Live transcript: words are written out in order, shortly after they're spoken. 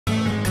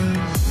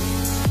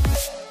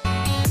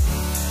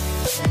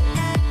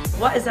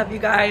What is up, you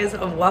guys?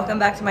 Welcome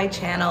back to my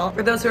channel.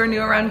 For those who are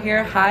new around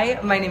here, hi,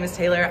 my name is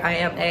Taylor. I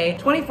am a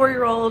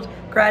 24-year-old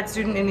grad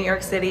student in New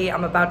York City.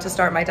 I'm about to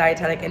start my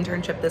dietetic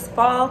internship this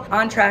fall,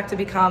 on track to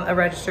become a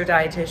registered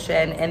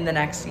dietitian in the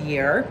next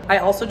year. I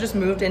also just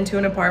moved into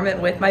an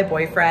apartment with my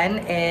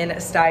boyfriend in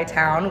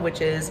Stuytown,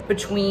 which is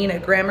between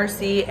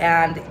Gramercy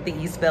and the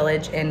East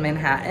Village in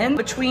Manhattan.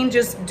 Between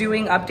just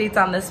doing updates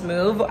on this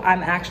move,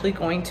 I'm actually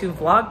going to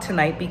vlog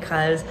tonight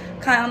because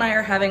Kyle and I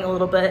are having a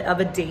little bit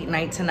of a date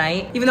night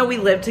tonight. Even though we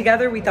live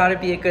together, we thought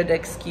it'd be a good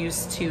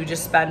excuse to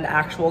just spend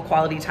actual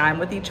quality time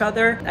with each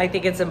other. I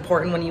think it's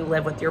important when you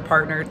live with your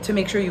partner to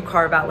make sure you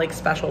carve out like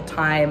special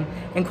time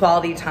and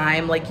quality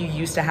time like you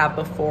used to have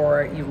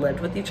before you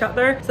lived with each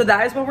other. So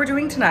that is what we're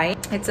doing tonight.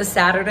 It's a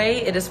Saturday.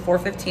 It is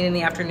 4:15 in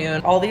the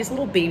afternoon. All these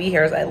little baby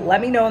hairs,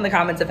 let me know in the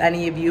comments if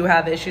any of you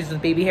have issues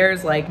with baby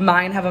hairs. Like,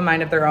 mine have a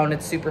mind of their own.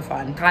 It's super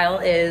fun. Kyle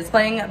is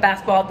playing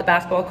basketball at the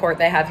basketball court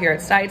they have here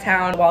at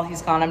Stuytown. While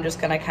he's gone, I'm just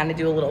gonna kind of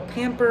do a little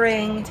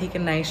pampering, take a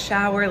nice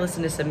shower,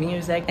 listen to some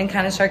music, and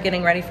kind of start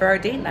getting ready for our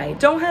date night.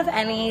 Don't have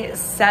any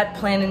set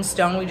plan in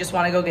stone. We just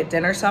want to go get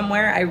dinner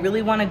somewhere. I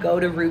really want to go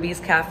to Ruby's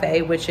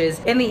Cafe, which is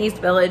in the East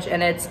Village,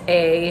 and it's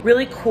a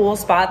really cool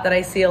spot that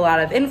I see a lot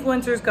of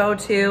influencers go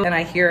to and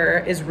I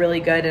hear is really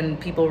good and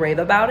people rave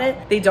about it.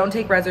 They don't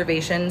take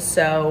reservations,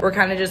 so we're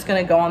kind of just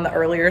gonna go on the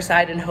earlier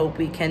side and hope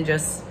we can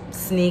just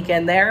sneak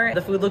in there.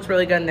 The food looks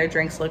really good and their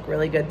drinks look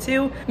really good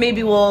too.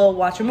 Maybe we'll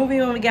watch a movie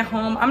when we get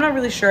home. I'm not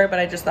really sure, but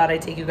I just thought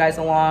I'd take you guys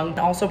along and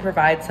also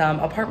provide some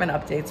apartment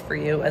updates for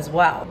you as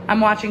well. I'm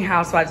watching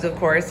Housewives, of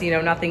course. You know,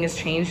 nothing has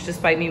changed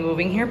despite me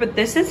moving here, but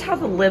this is how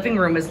the living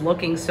room is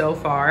looking so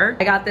far.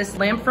 I got this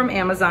lamp from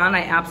Amazon.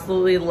 I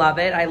absolutely love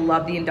it. I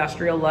love the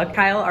industrial look.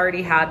 Kyle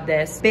already had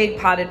this big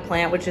potted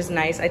plant, which is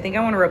nice. I think I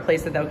want to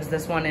replace it though, because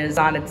this one is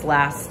on its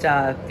last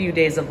few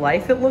days of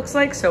life, it looks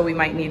like, so we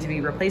might need to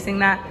be replacing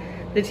that.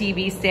 The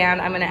TV stand,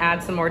 I'm gonna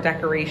add some more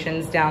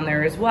decorations down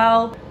there as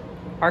well.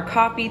 Our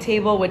coffee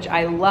table, which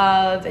I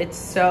love. It's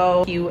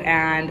so cute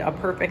and a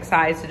perfect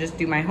size to just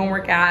do my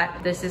homework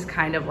at. This is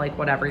kind of like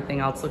what everything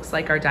else looks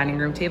like. Our dining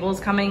room table is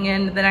coming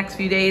in the next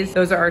few days.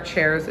 Those are our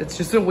chairs. It's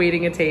just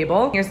awaiting a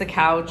table. Here's the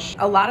couch.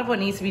 A lot of what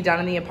needs to be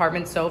done in the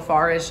apartment so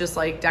far is just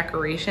like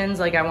decorations.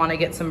 Like, I wanna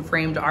get some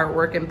framed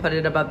artwork and put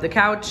it above the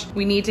couch.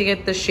 We need to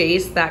get the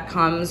chaise that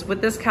comes with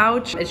this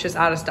couch. It's just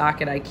out of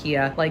stock at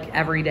IKEA like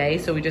every day,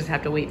 so we just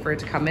have to wait for it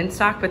to come in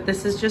stock. But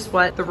this is just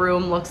what the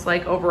room looks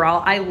like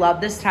overall. I love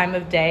this time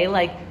of day,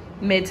 like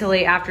mid to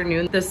late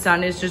afternoon. The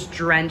sun is just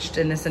drenched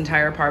in this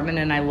entire apartment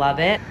and I love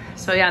it.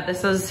 So yeah,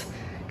 this is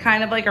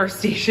kind of like our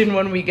station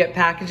when we get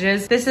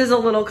packages. This is a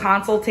little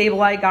console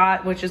table I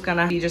got, which is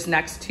gonna be just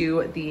next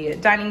to the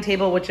dining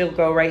table, which will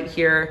go right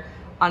here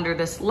under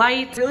this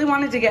light. Really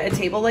wanted to get a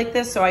table like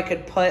this so I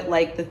could put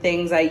like the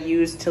things I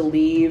use to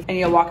leave and,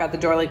 you know, walk out the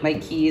door, like my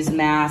keys,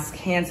 mask,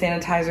 hand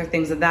sanitizer,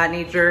 things of that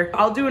nature.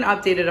 I'll do an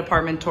updated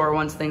apartment tour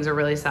once things are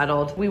really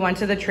settled. We went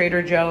to the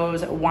Trader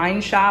Joe's wine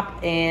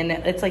shop in,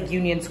 it's like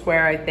Union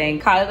Square, I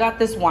think. Kyle got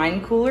this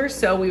wine cooler,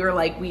 so we were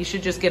like, we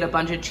should just get a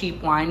bunch of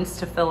cheap wines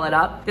to fill it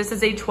up. This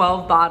is a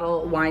 12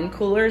 bottle wine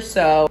cooler,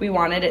 so we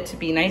wanted it to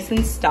be nice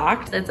and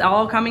stocked. It's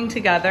all coming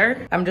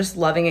together. I'm just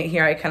loving it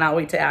here. I cannot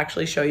wait to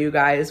actually show you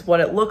guys what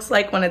it looks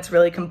like when it's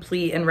really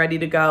complete and ready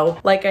to go.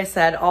 Like I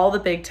said, all the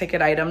big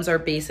ticket items are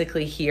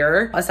basically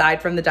here.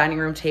 Aside from the dining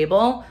room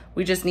table,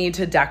 we just need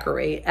to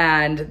decorate,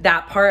 and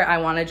that part I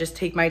want to just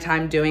take my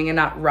time doing and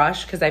not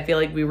rush, because I feel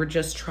like we were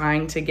just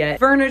trying to get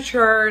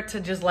furniture to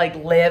just like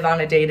live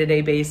on a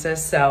day-to-day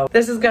basis. So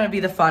this is going to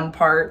be the fun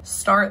part.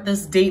 Start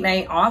this date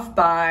night off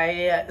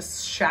by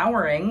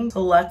showering.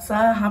 So let's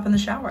hop in the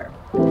shower.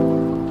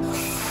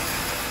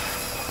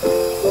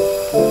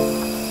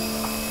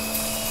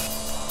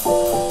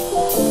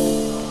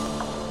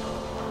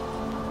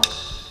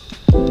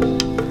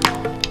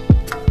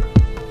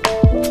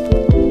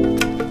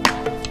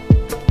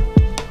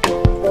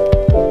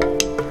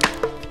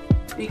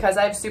 Because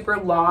I have super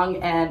long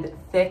and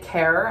thick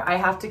hair, I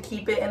have to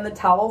keep it in the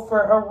towel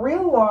for a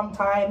real long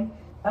time.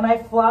 And I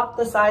flop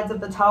the sides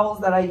of the towels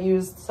that I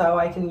used so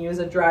I can use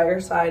a drier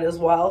side as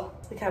well.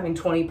 It's like having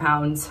 20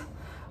 pounds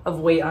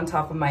of weight on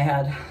top of my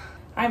head.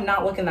 I'm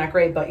not looking that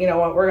great, but you know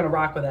what? We're gonna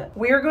rock with it.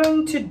 We're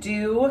going to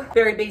do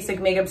very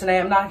basic makeup tonight.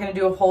 I'm not gonna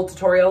do a whole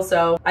tutorial,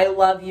 so I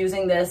love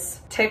using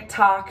this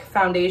TikTok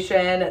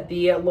foundation,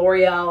 the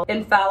L'Oreal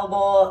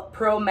Infallible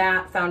Pro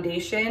Matte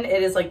Foundation.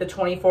 It is like the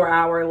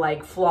 24-hour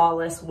like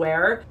flawless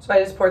wear. So I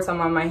just poured some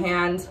on my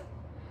hand.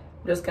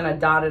 I'm just gonna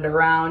dot it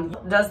around.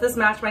 Does this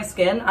match my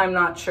skin? I'm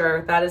not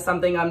sure. That is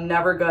something I'm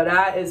never good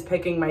at, is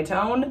picking my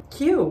tone.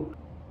 Cute.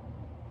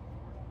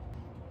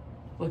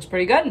 Looks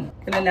pretty good.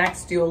 Gonna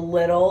next do a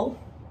little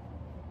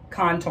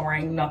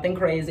contouring, nothing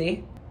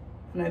crazy.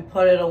 And I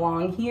put it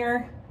along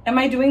here. Am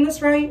I doing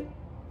this right?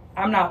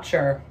 I'm not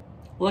sure.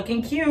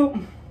 Looking cute.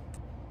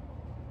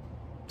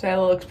 So that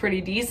looks pretty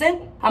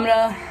decent. I'm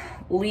gonna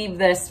leave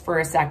this for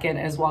a second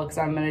as well, because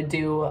I'm gonna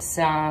do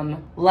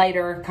some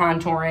lighter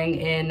contouring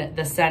in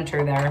the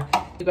center there.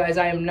 You guys,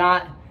 I am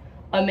not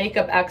a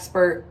makeup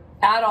expert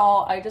at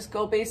all. I just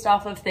go based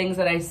off of things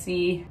that I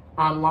see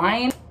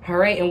online. All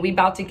right, and we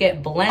about to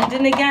get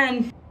blending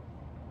again.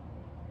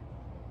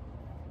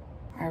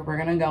 All right, we're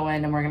gonna go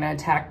in and we're gonna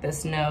attack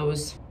this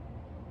nose.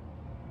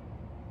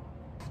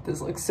 This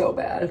looks so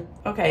bad.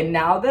 Okay,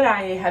 now that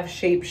I have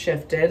shape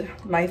shifted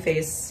my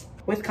face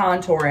with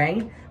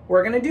contouring,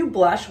 we're gonna do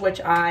blush,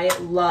 which I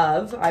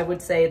love. I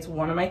would say it's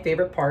one of my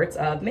favorite parts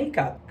of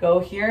makeup. Go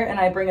here and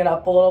I bring it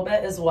up a little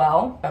bit as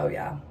well. Oh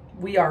yeah,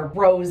 we are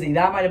rosy.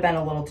 That might've been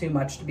a little too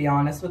much, to be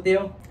honest with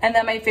you. And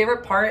then my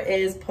favorite part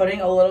is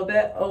putting a little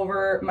bit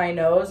over my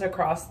nose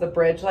across the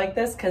bridge like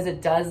this, because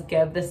it does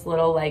give this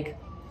little like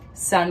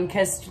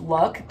sun-kissed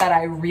look that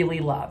I really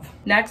love.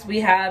 Next,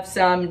 we have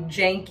some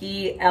janky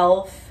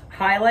e.l.f.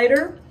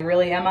 highlighter. I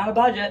really am out of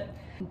budget.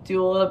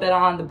 Do a little bit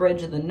on the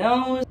bridge of the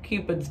nose,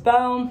 Cupid's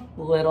bow,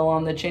 little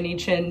on the chinny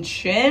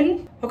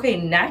chin. Okay,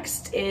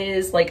 next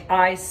is like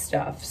eye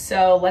stuff.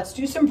 So let's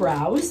do some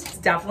brows. It's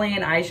definitely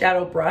an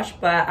eyeshadow brush,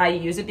 but I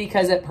use it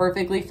because it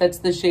perfectly fits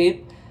the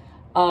shape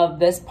of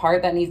this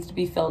part that needs to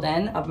be filled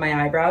in of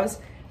my eyebrows.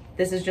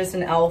 This is just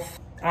an e.l.f.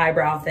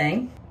 eyebrow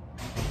thing.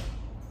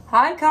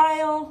 Hi,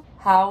 Kyle.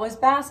 How was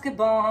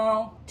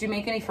basketball? Did you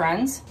make any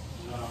friends?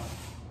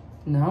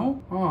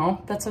 No? Oh,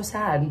 that's so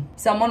sad.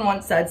 Someone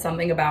once said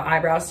something about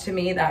eyebrows to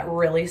me that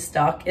really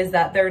stuck, is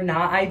that they're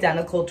not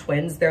identical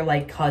twins, they're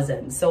like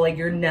cousins. So like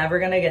you're never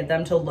gonna get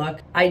them to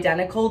look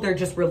identical, they're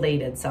just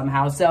related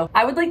somehow. So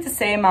I would like to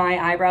say my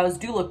eyebrows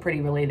do look pretty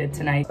related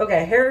tonight.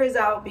 Okay, hair is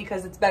out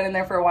because it's been in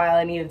there for a while.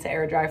 I needed to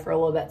air dry for a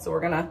little bit, so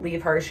we're gonna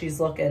leave her. She's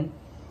looking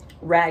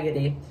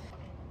raggedy.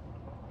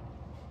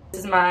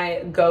 This is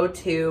my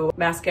go-to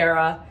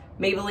mascara.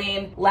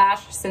 Maybelline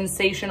Lash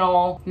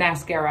Sensational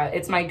Mascara.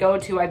 It's my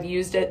go-to. I've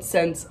used it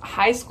since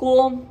high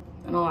school,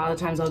 and a lot of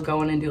times I'll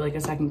go in and do like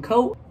a second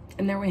coat,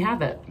 and there we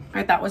have it. All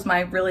right, that was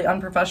my really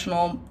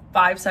unprofessional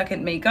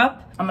 5-second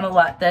makeup. I'm gonna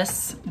let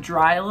this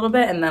dry a little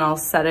bit, and then I'll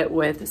set it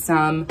with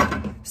some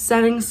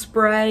setting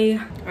spray.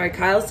 All right,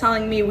 Kyle's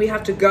telling me we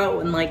have to go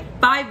in like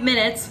 5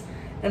 minutes,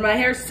 and my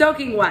hair's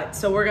soaking wet.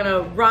 So we're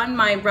gonna run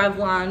my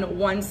Revlon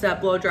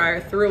one-step blow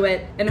dryer through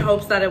it in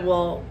hopes that it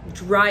will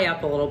dry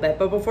up a little bit.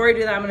 But before I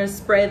do that, I'm gonna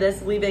spray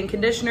this leave-in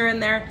conditioner in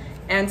there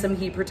and some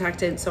heat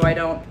protectant so I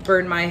don't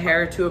burn my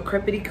hair to a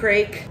crippity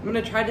crake. I'm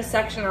gonna try to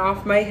section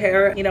off my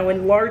hair, you know,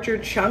 in larger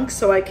chunks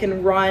so I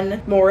can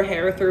run more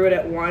hair through it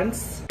at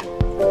once.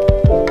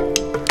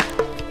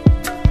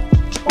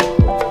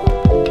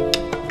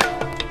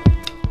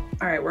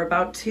 We're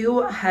about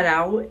to head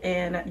out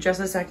in just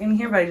a second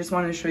here, but I just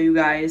wanted to show you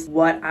guys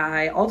what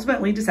I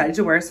ultimately decided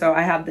to wear. So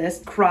I have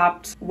this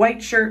cropped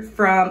white shirt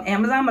from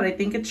Amazon, but I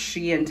think it's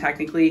Shein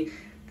technically.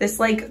 This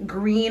like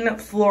green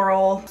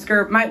floral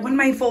skirt. When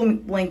my full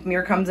length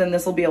mirror comes in,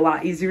 this will be a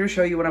lot easier to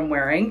show you what I'm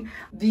wearing.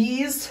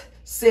 These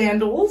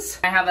sandals.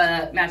 I have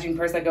a matching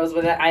purse that goes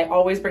with it. I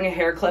always bring a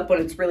hair clip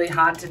when it's really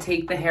hot to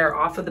take the hair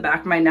off of the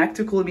back of my neck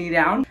to cool me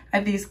down. I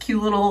have these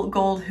cute little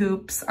gold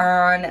hoops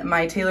on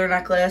my Taylor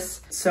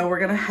necklace. So we're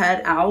gonna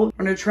head out.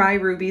 We're gonna try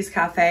Ruby's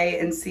Cafe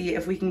and see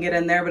if we can get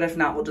in there, but if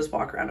not, we'll just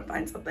walk around and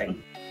find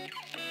something.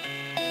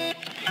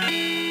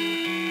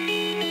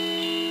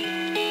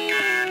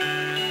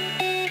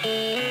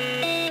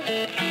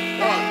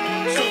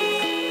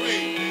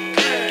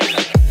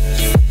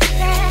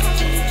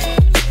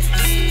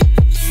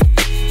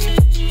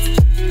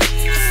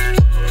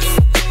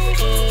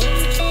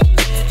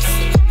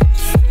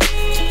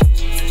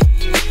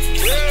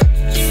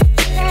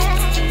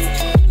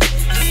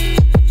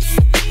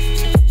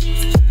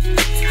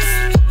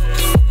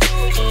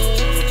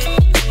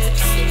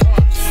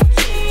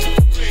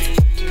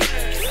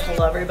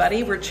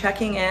 We're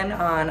checking in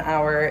on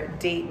our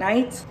date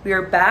night. We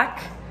are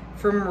back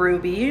from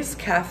Ruby's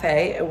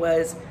Cafe. It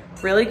was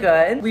really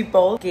good. We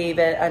both gave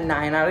it a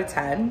 9 out of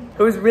 10.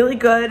 It was really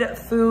good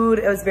food.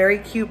 It was a very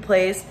cute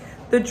place.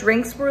 The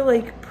drinks were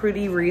like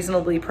pretty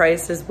reasonably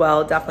priced as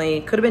well.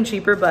 Definitely could have been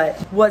cheaper,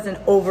 but wasn't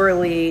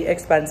overly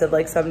expensive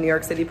like some New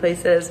York City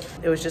places.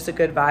 It was just a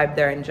good vibe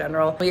there in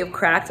general. We have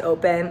cracked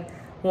open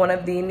one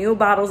of the new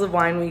bottles of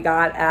wine we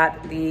got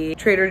at the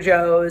Trader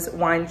Joe's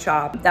wine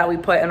shop that we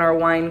put in our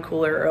wine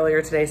cooler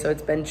earlier today. So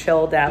it's been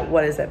chilled at,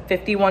 what is it,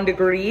 51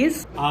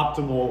 degrees?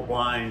 Optimal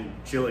wine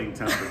chilling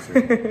temperature.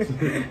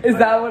 Is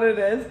that what it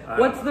is?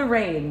 What's the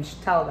range?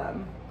 Tell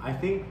them. I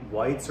think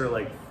whites are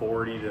like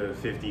 40 to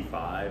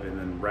 55 and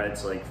then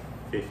reds like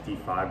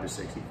 55 to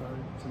 65.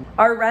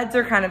 Our reds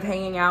are kind of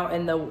hanging out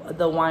in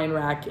the wine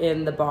rack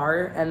in the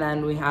bar, and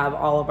then we have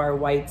all of our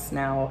whites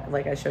now,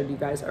 like I showed you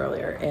guys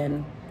earlier,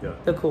 in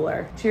the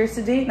cooler. Cheers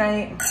to date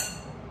night.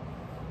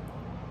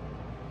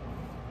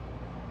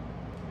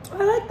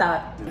 I like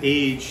that.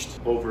 Aged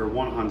over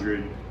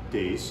 100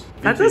 days.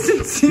 That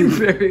doesn't seem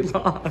very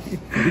long.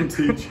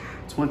 Vintage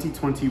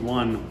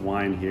 2021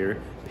 wine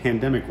here,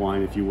 pandemic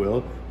wine if you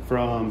will,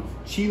 from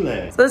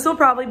Chile. So this will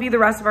probably be the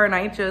rest of our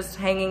night, just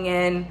hanging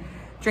in,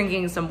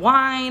 drinking some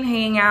wine,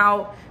 hanging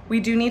out. We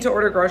do need to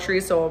order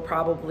groceries, so we'll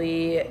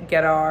probably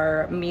get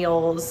our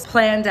meals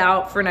planned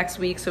out for next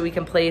week so we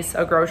can place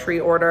a grocery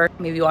order,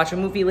 maybe watch a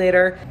movie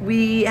later.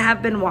 We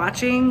have been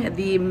watching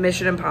the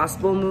Mission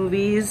Impossible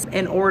movies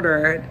in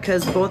order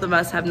because both of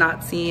us have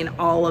not seen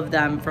all of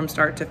them from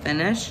start to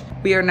finish.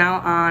 We are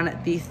now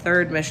on the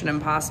third Mission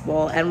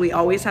Impossible, and we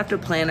always have to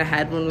plan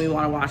ahead when we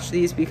want to watch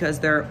these because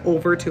they're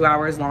over 2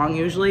 hours long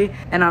usually,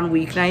 and on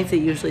weeknights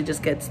it usually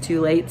just gets too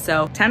late.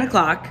 So 10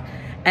 o'clock,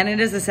 and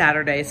it is a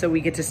Saturday, so we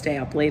get to stay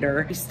up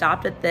later. We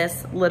stopped at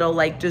this little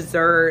like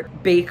dessert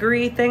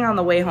bakery thing on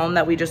the way home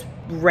that we just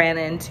ran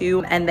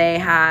into, and they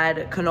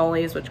had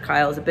cannolis, which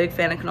Kyle is a big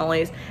fan of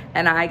cannolis,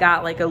 and I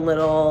got like a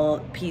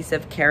little piece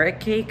of carrot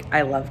cake.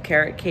 I love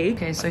carrot cake.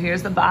 Okay, so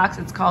here's the box.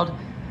 It's called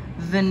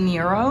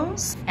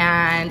Veneros,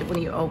 and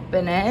when you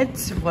open it,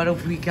 what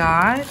have we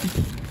got?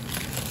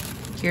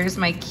 Here's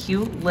my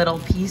cute little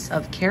piece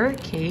of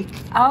carrot cake.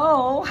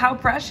 Oh, how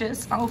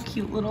precious. Oh,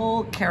 cute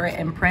little carrot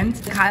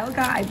imprint. Kyle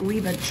got, I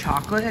believe, a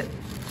chocolate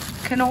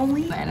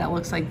cannoli, and it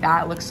looks like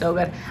that. It looks so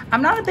good.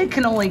 I'm not a big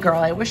cannoli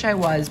girl. I wish I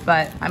was,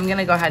 but I'm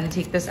gonna go ahead and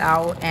take this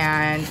out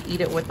and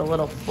eat it with a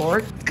little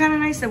fork. It's kind of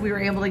nice that we were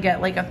able to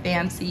get like a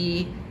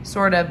fancy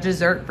sort of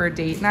dessert for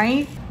date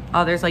night.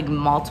 Oh, there's like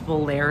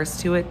multiple layers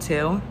to it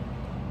too.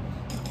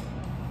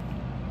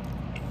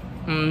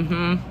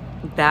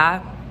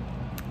 That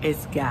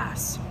is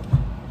gas.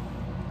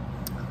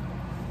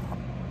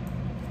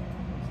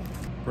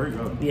 Very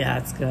good. Yeah,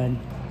 it's good.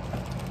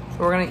 So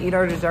we're gonna eat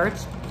our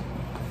desserts,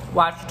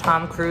 watch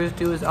Tom Cruise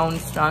do his own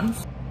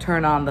stunts.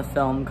 Turn on the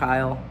film,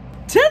 Kyle.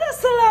 To the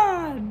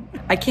salon!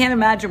 I can't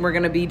imagine we're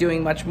gonna be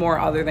doing much more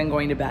other than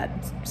going to bed.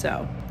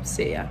 So,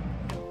 see ya.